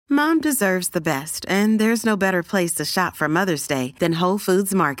Mom deserves the best, and there's no better place to shop for Mother's Day than Whole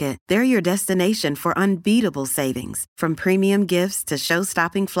Foods Market. They're your destination for unbeatable savings, from premium gifts to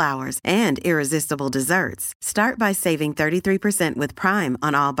show-stopping flowers and irresistible desserts. Start by saving 33% with Prime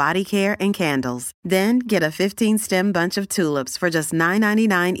on all body care and candles. Then get a 15-stem bunch of tulips for just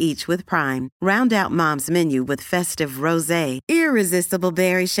 $9.99 each with Prime. Round out Mom's menu with festive rosé, irresistible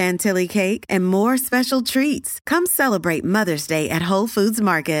berry chantilly cake, and more special treats. Come celebrate Mother's Day at Whole Foods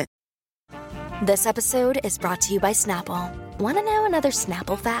Market. This episode is brought to you by Snapple. Want to know another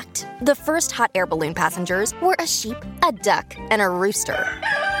Snapple fact? The first hot air balloon passengers were a sheep, a duck, and a rooster.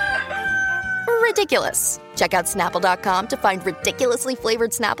 Ridiculous. Check out Snapple.com to find ridiculously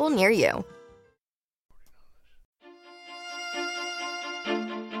flavored Snapple near you.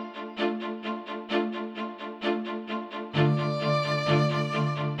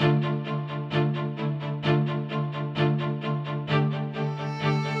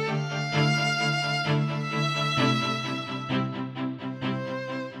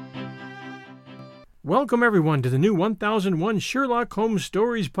 Welcome, everyone, to the new 1001 Sherlock Holmes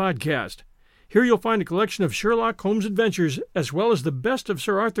Stories podcast. Here you'll find a collection of Sherlock Holmes adventures, as well as the best of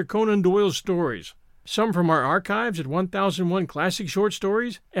Sir Arthur Conan Doyle's stories. Some from our archives at 1001 Classic Short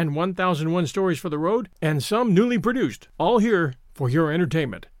Stories and 1001 Stories for the Road, and some newly produced, all here for your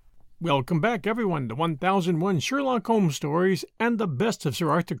entertainment. Welcome back, everyone, to 1001 Sherlock Holmes Stories and the best of Sir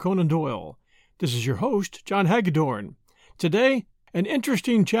Arthur Conan Doyle. This is your host, John Hagedorn. Today, an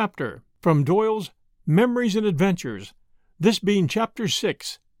interesting chapter from Doyle's Memories and Adventures, this being Chapter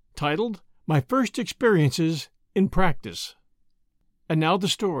 6, titled My First Experiences in Practice. And now the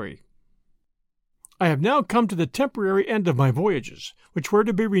story. I have now come to the temporary end of my voyages, which were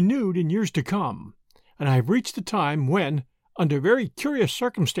to be renewed in years to come, and I have reached the time when, under very curious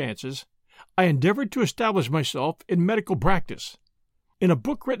circumstances, I endeavored to establish myself in medical practice. In a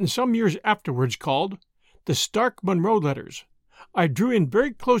book written some years afterwards called The Stark Munro Letters, I drew in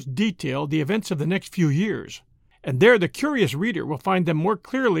very close detail the events of the next few years, and there the curious reader will find them more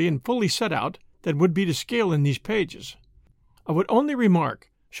clearly and fully set out than would be to scale in these pages. I would only remark,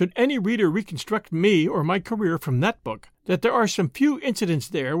 should any reader reconstruct me or my career from that book, that there are some few incidents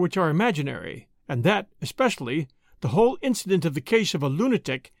there which are imaginary, and that, especially, the whole incident of the case of a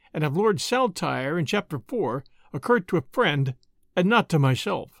lunatic and of Lord Saltire in Chapter 4 occurred to a friend, and not to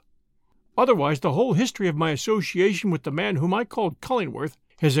myself. Otherwise, the whole history of my association with the man whom I called Cullingworth,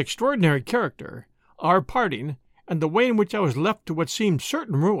 his extraordinary character, our parting, and the way in which I was left to what seemed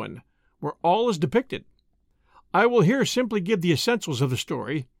certain ruin, were all as depicted. I will here simply give the essentials of the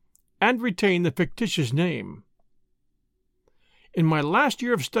story, and retain the fictitious name. In my last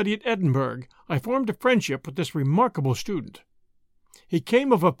year of study at Edinburgh, I formed a friendship with this remarkable student. He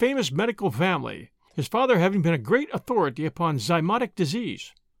came of a famous medical family, his father having been a great authority upon zymotic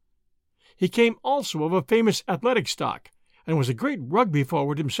disease. He came also of a famous athletic stock, and was a great rugby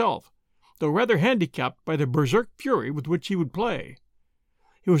forward himself, though rather handicapped by the berserk fury with which he would play.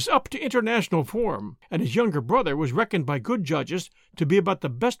 He was up to international form, and his younger brother was reckoned by good judges to be about the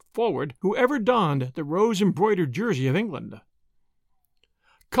best forward who ever donned the rose-embroidered jersey of England.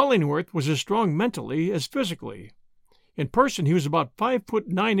 Cullingworth was as strong mentally as physically. In person he was about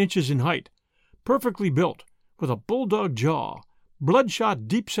 5'9" in height, perfectly built, with a bulldog jaw, bloodshot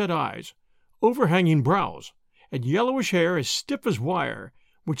deep-set eyes, overhanging brows, and yellowish hair as stiff as wire,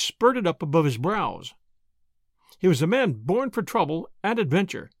 which spurted up above his brows. He was a man born for trouble and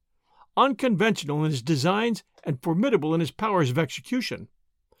adventure, unconventional in his designs and formidable in his powers of execution,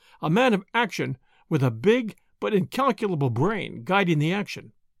 a man of action with a big but incalculable brain guiding the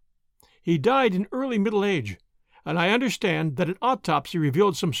action. He died in early middle age, and I understand that an autopsy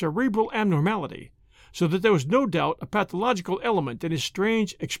revealed some cerebral abnormality, so that there was no doubt a pathological element in his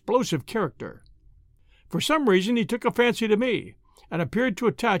strange, explosive character. For some reason he took a fancy to me, and appeared to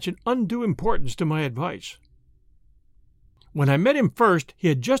attach an undue importance to my advice. When I met him first, he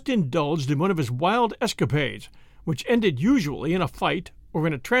had just indulged in one of his wild escapades, which ended usually in a fight or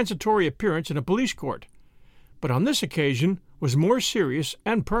in a transitory appearance in a police court, but on this occasion was more serious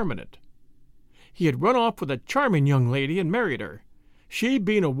and permanent. He had run off with a charming young lady and married her, she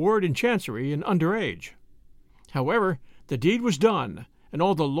being a ward in Chancery and under age. However, the deed was done, and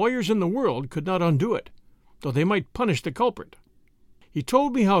all the lawyers in the world could not undo it, though they might punish the culprit. He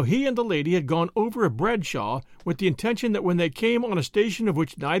told me how he and the lady had gone over a Bradshaw with the intention that when they came on a station of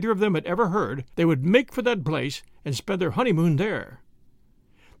which neither of them had ever heard, they would make for that place and spend their honeymoon there.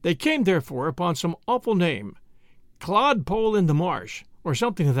 They came, therefore, upon some awful name, Clodpole in the Marsh, or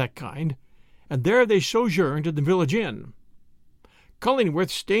something of that kind, and there they sojourned at the village inn. Cullingworth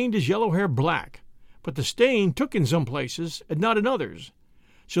stained his yellow hair black, but the stain took in some places and not in others,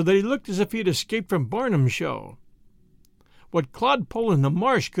 so that he looked as if he had escaped from Barnum's show. What Clodpole and the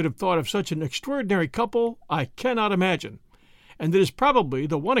Marsh could have thought of such an extraordinary couple, I cannot imagine, and it is probably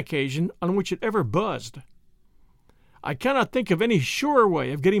the one occasion on which it ever buzzed. I cannot think of any surer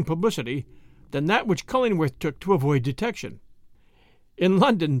way of getting publicity than that which Cullingworth took to avoid detection. In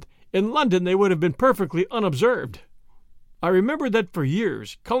London they would have been perfectly unobserved. I remember that for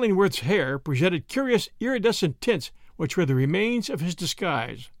years Cullingworth's hair presented curious iridescent tints which were the remains of his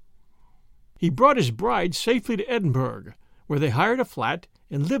disguise. He brought his bride safely to Edinburgh, where they hired a flat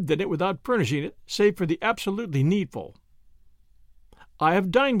and lived in it without furnishing it save for the absolutely needful. I have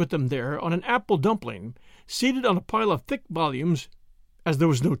dined with them there on an apple dumpling, seated on a pile of thick volumes, as there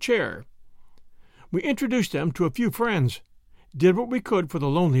was no chair. We introduced them to a few friends, did what we could for the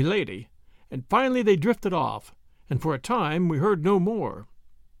lonely lady, and finally they drifted off, and for a time we heard no more.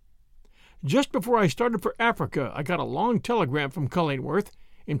 Just before I started for Africa, I got a long telegram from Cullingworth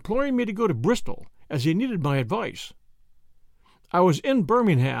imploring me to go to Bristol, as he needed my advice. I was in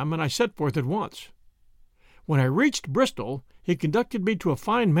Birmingham, and I set forth at once. When I reached Bristol, he conducted me to a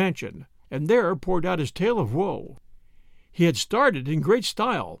fine mansion, and there poured out his tale of woe. He had started in great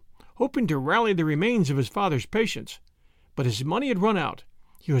style, hoping to rally the remains of his father's patients, but his money had run out,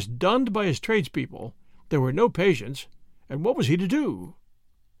 he was dunned by his tradespeople, there were no patients, and what was he to do?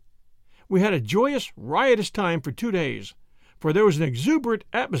 We had a joyous, riotous time for 2 days, for there was an exuberant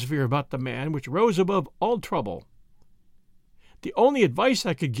atmosphere about the man which rose above all trouble. The only advice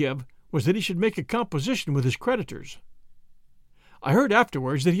I could give was that he should make a composition with his creditors. I heard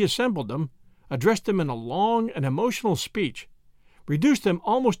afterwards that he assembled them, addressed them in a long and emotional speech, reduced them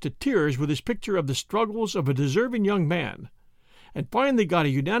almost to tears with his picture of the struggles of a deserving young man, and finally got a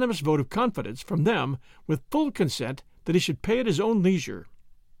unanimous vote of confidence from them with full consent that he should pay at his own leisure.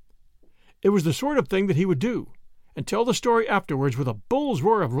 It was the sort of thing that he would do, and tell the story afterwards with a bull's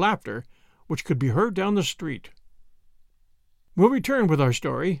roar of laughter which could be heard down the street. We'll return with our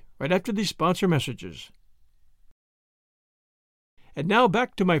story right after these sponsor messages. And now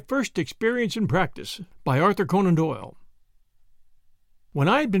back to my first experience in practice by Arthur Conan Doyle. When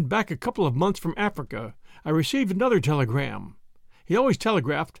I had been back a couple of months from Africa, I received another telegram. He always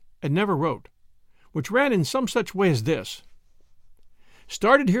telegraphed and never wrote, which ran in some such way as this: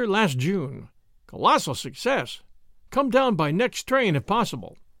 "Started here last June. Colossal success. Come down by next train if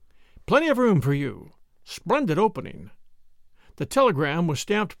possible. Plenty of room for you. Splendid opening." The telegram was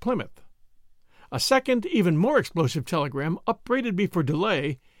stamped Plymouth. A second, even more explosive telegram upbraided me for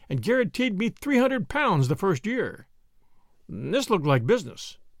delay and guaranteed me £300 the first year. This looked like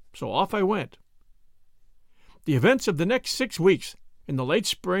business, so off I went. The events of the next 6 weeks, in the late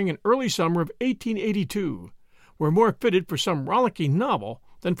spring and early summer of 1882, were more fitted for some rollicking novel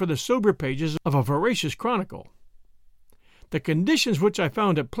than for the sober pages of a veracious chronicle. The conditions which I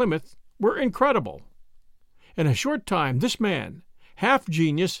found at Plymouth were incredible. In a short time this man, half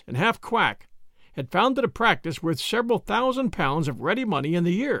genius and half quack, had founded a practice worth several £1,000s of ready money in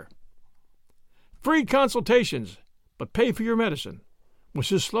the year. "Free consultations, but pay for your medicine," was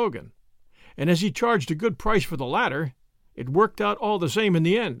his slogan, and as he charged a good price for the latter, it worked out all the same in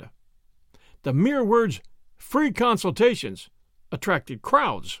the end. The mere words "free consultations" attracted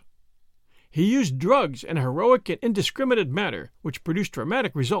crowds. He used drugs in a heroic and indiscriminate manner which produced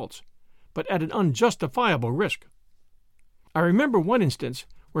dramatic results, but at an unjustifiable risk. I remember one instance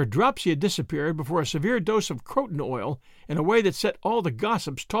where dropsy had disappeared before a severe dose of croton oil in a way that set all the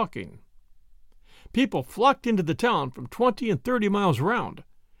gossips talking. People flocked into the town from 20 and 30 miles round,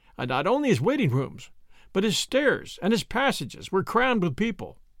 and not only his waiting rooms, but his stairs and his passages were crammed with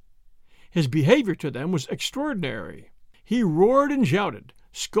people. His behavior to them was extraordinary. He roared and shouted,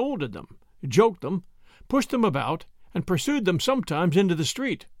 scolded them, joked them, pushed them about, and pursued them sometimes into the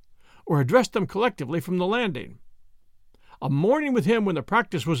street, or addressed them collectively from the landing. A morning with him when the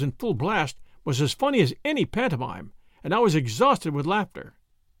practice was in full blast was as funny as any pantomime, and I was exhausted with laughter.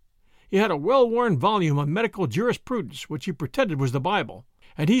 He had a well-worn volume on medical jurisprudence which he pretended was the Bible,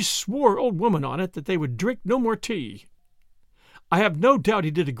 and he swore old women on it that they would drink no more tea. I have no doubt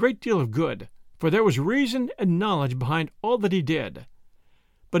he did a great deal of good, for there was reason and knowledge behind all that he did,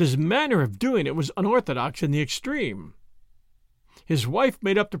 but his manner of doing it was unorthodox in the extreme. His wife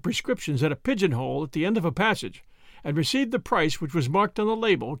made up the prescriptions at a pigeon-hole at the end of a passage, and received the price which was marked on the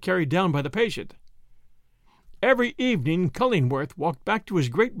label carried down by the patient. Every evening Cullingworth walked back to his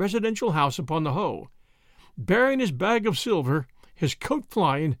great residential house upon the Hoe, bearing his bag of silver, his coat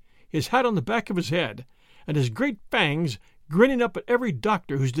flying, his hat on the back of his head, and his great fangs grinning up at every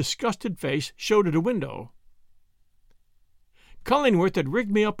doctor whose disgusted face showed at a window. Cullingworth had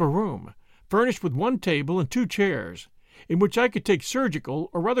rigged me up a room, furnished with 1 table and 2 chairs. in which I could take surgical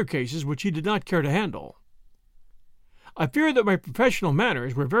or other cases which he did not care to handle. I fear that my professional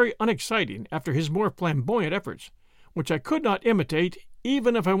manners were very unexciting after his more flamboyant efforts, which I could not imitate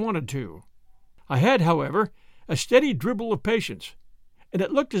even if I wanted to. I had, however, a steady dribble of patience, and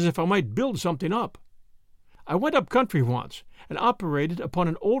it looked as if I might build something up. I went up country once and operated upon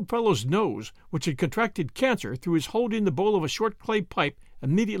an old fellow's nose which had contracted cancer through his holding the bowl of a short clay pipe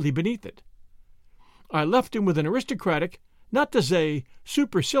immediately beneath it. I left him with an aristocratic, not to say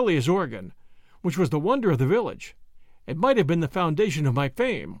supercilious organ, which was the wonder of the village. It might have been the foundation of my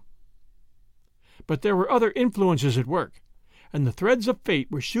fame. But there were other influences at work, and the threads of fate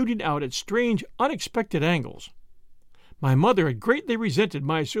were shooting out at strange, unexpected angles. My mother had greatly resented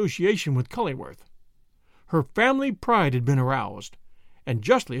my association with Cullingworth. Her family pride had been aroused, and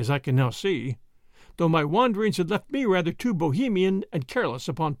justly, as I can now see, though my wanderings had left me rather too bohemian and careless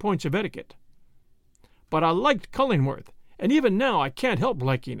upon points of etiquette. But I liked Cullingworth, and even now I can't help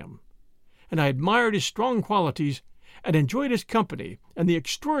liking him. And I admired his strong qualities, and enjoyed his company and the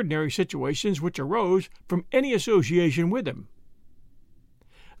extraordinary situations which arose from any association with him.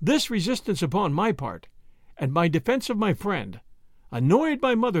 This resistance upon my part, and my defence of my friend, annoyed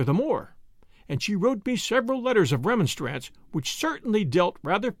my mother the more, and she wrote me several letters of remonstrance which certainly dealt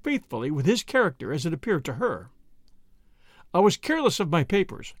rather faithfully with his character as it appeared to her. I was careless of my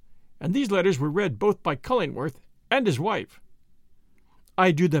papers, and these letters were read both by Cullingworth and his wife.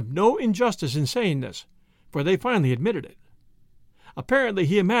 I do them no injustice in saying this, for they finally admitted it. Apparently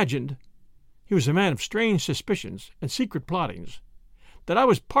he imagined — he was a man of strange suspicions and secret plottings — that I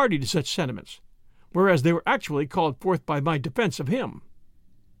was party to such sentiments, whereas they were actually called forth by my defence of him.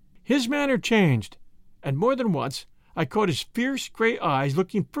 His manner changed, and more than once I caught his fierce grey eyes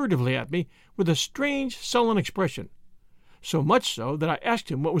looking furtively at me with a strange, sullen expression, so much so that I asked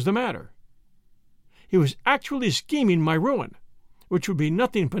him what was the matter. He was actually scheming my ruin, which would be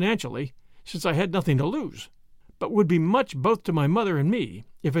nothing financially, since I had nothing to lose, but would be much both to my mother and me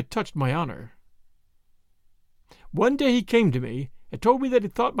if it touched my honor. One day he came to me and told me that he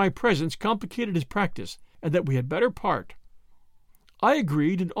thought my presence complicated his practice, and that we had better part. I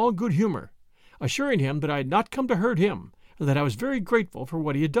agreed in all good humor, assuring him that I had not come to hurt him, and that I was very grateful for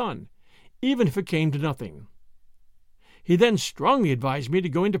what he had done, even if it came to nothing. He then strongly advised me to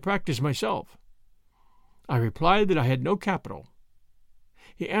go into practice myself. I replied that I had no capital.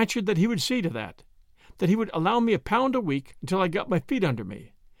 He answered that he would see to that he would allow me £1 a week until I got my feet under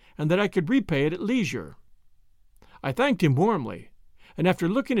me, and that I could repay it at leisure. I thanked him warmly, and after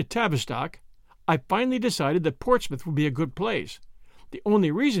looking at Tavistock, I finally decided that Portsmouth would be a good place, the only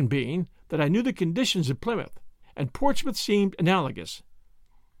reason being that I knew the conditions at Plymouth, and Portsmouth seemed analogous.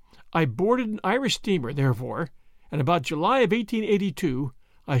 I boarded an Irish steamer, therefore, and about July of 1882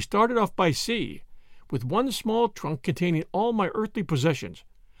 I started off by sea, with one small trunk containing all my earthly possessions,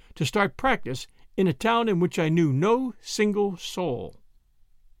 to start practice in a town in which I knew no single soul.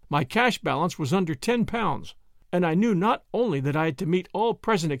 My cash balance was under £10, and I knew not only that I had to meet all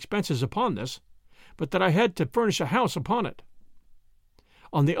present expenses upon this, but that I had to furnish a house upon it.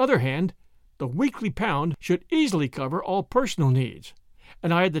 On the other hand, the weekly pound should easily cover all personal needs,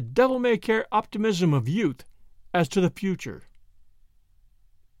 and I had the devil-may-care optimism of youth as to the future.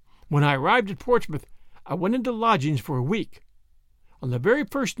 When I arrived at Portsmouth, I went into lodgings for a week. On the very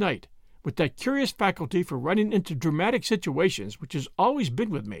first night, with that curious faculty for running into dramatic situations which has always been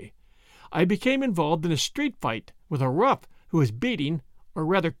with me, I became involved in a street fight with a rough who was beating, or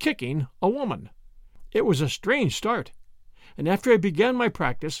rather kicking, a woman. It was a strange start, and after I began my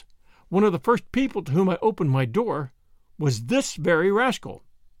practice, one of the first people to whom I opened my door was this very rascal.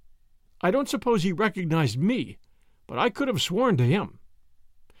 I don't suppose he recognized me, but I could have sworn to him.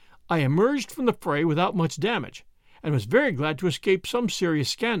 I emerged from the fray without much damage, and was very glad to escape some serious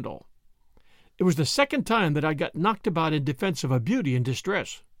scandal. It was the second time that I got knocked about in defense of a beauty in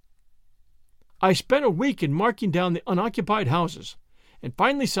distress. I spent a week in marking down the unoccupied houses, and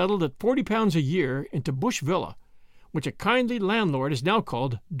finally settled at £40 a year into Bush Villa, which a kindly landlord has now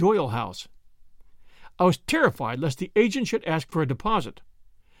called Doyle House. I was terrified lest the agent should ask for a deposit,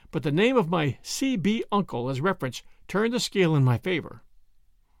 but the name of my C.B. uncle as reference turned the scale in my favor.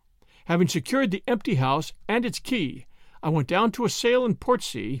 Having secured the empty house and its key, I went down to a sale in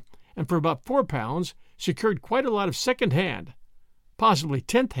Portsea, and for about £4 secured quite a lot of second-hand, possibly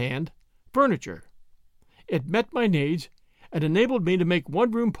tenth-hand, furniture. It met my needs, and enabled me to make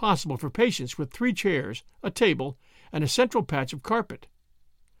one room possible for patients with 3 chairs, a table, and a central patch of carpet.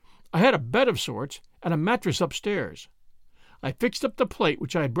 I had a bed of sorts, and a mattress upstairs. I fixed up the plate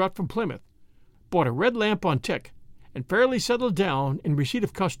which I had brought from Plymouth, bought a red lamp on tick, and fairly settled down in receipt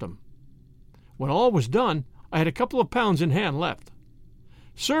of custom. When all was done, I had a couple of pounds in hand left.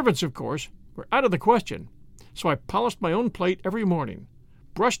 Servants, of course, were out of the question, so I polished my own plate every morning,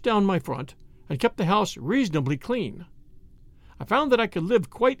 brushed down my front, and kept the house reasonably clean. I found that I could live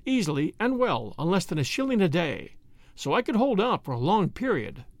quite easily and well on less than a shilling a day, so I could hold out for a long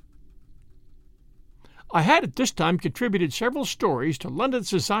period. I had at this time contributed several stories to London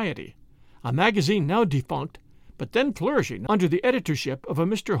Society, a magazine now defunct, but then flourishing under the editorship of a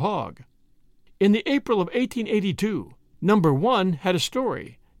Mr. Hogg. In the April of 1882, number 1 had a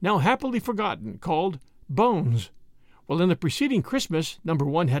story, now happily forgotten, called Bones, while in the preceding Christmas number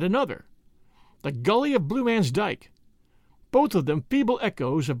 1 had another, The Gully of Blue Man's Dyke, both of them feeble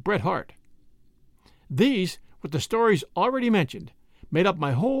echoes of Bret Harte. These, with the stories already mentioned, made up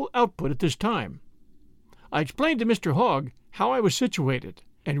my whole output at this time. I explained to Mr. Hogg how I was situated,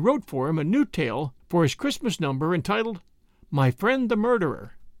 and wrote for him a new tale for his Christmas number entitled My Friend the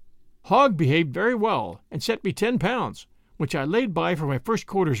Murderer. Hogg behaved very well and sent me £10, which I laid by for my first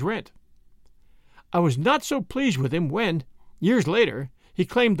quarter's rent. I was not so pleased with him when, years later, he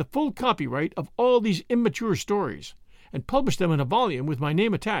claimed the full copyright of all these immature stories, and published them in a volume with my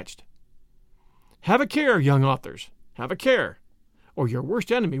name attached. Have a care, young authors, have a care, or your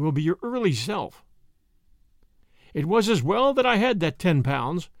worst enemy will be your early self. It was as well that I had that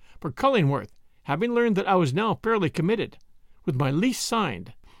 £10, for Cullingworth, having learned that I was now fairly committed, with my lease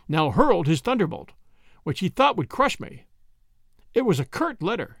signed, now hurled his thunderbolt, which he thought would crush me. It was a curt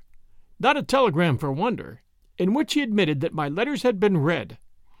letter, not a telegram for wonder, in which he admitted that my letters had been read,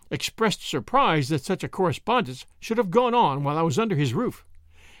 expressed surprise that such a correspondence should have gone on while I was under his roof,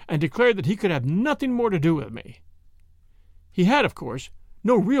 and declared that he could have nothing more to do with me. He had, of course,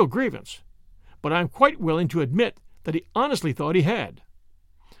 no real grievance, but I am quite willing to admit that he honestly thought he had.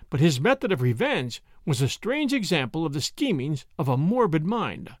 But his method of revenge was a strange example of the schemings of a morbid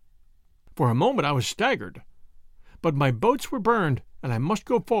mind. For a moment I was staggered, but my boats were burned, and I must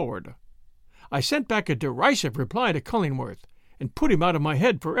go forward. I sent back a derisive reply to Cullingworth, and put him out of my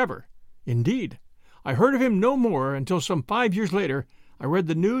head forever. Indeed, I heard of him no more until some 5 years later I read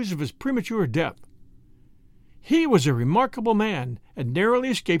the news of his premature death. He was a remarkable man, and narrowly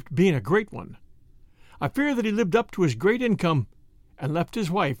escaped being a great one. I fear that he lived up to his great income, and left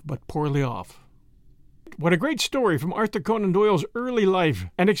his wife but poorly off. What a great story from Arthur Conan Doyle's early life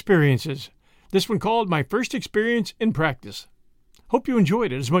and experiences, this one called My First Experience in Practice. Hope you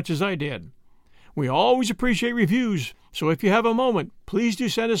enjoyed it as much as I did. We always appreciate reviews, so if you have a moment, please do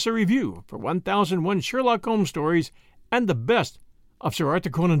send us a review for 1001 Sherlock Holmes stories and the best of Sir Arthur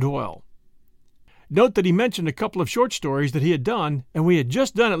Conan Doyle. Note that he mentioned a couple of short stories that he had done, and we had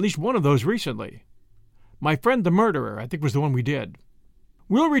just done at least one of those recently. My Friend the Murderer, I think, was the one we did.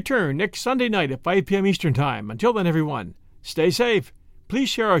 We'll return next Sunday night at 5 p.m. Eastern Time. Until then, everyone, stay safe, please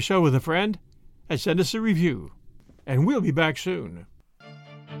share our show with a friend, and send us a review. And we'll be back soon.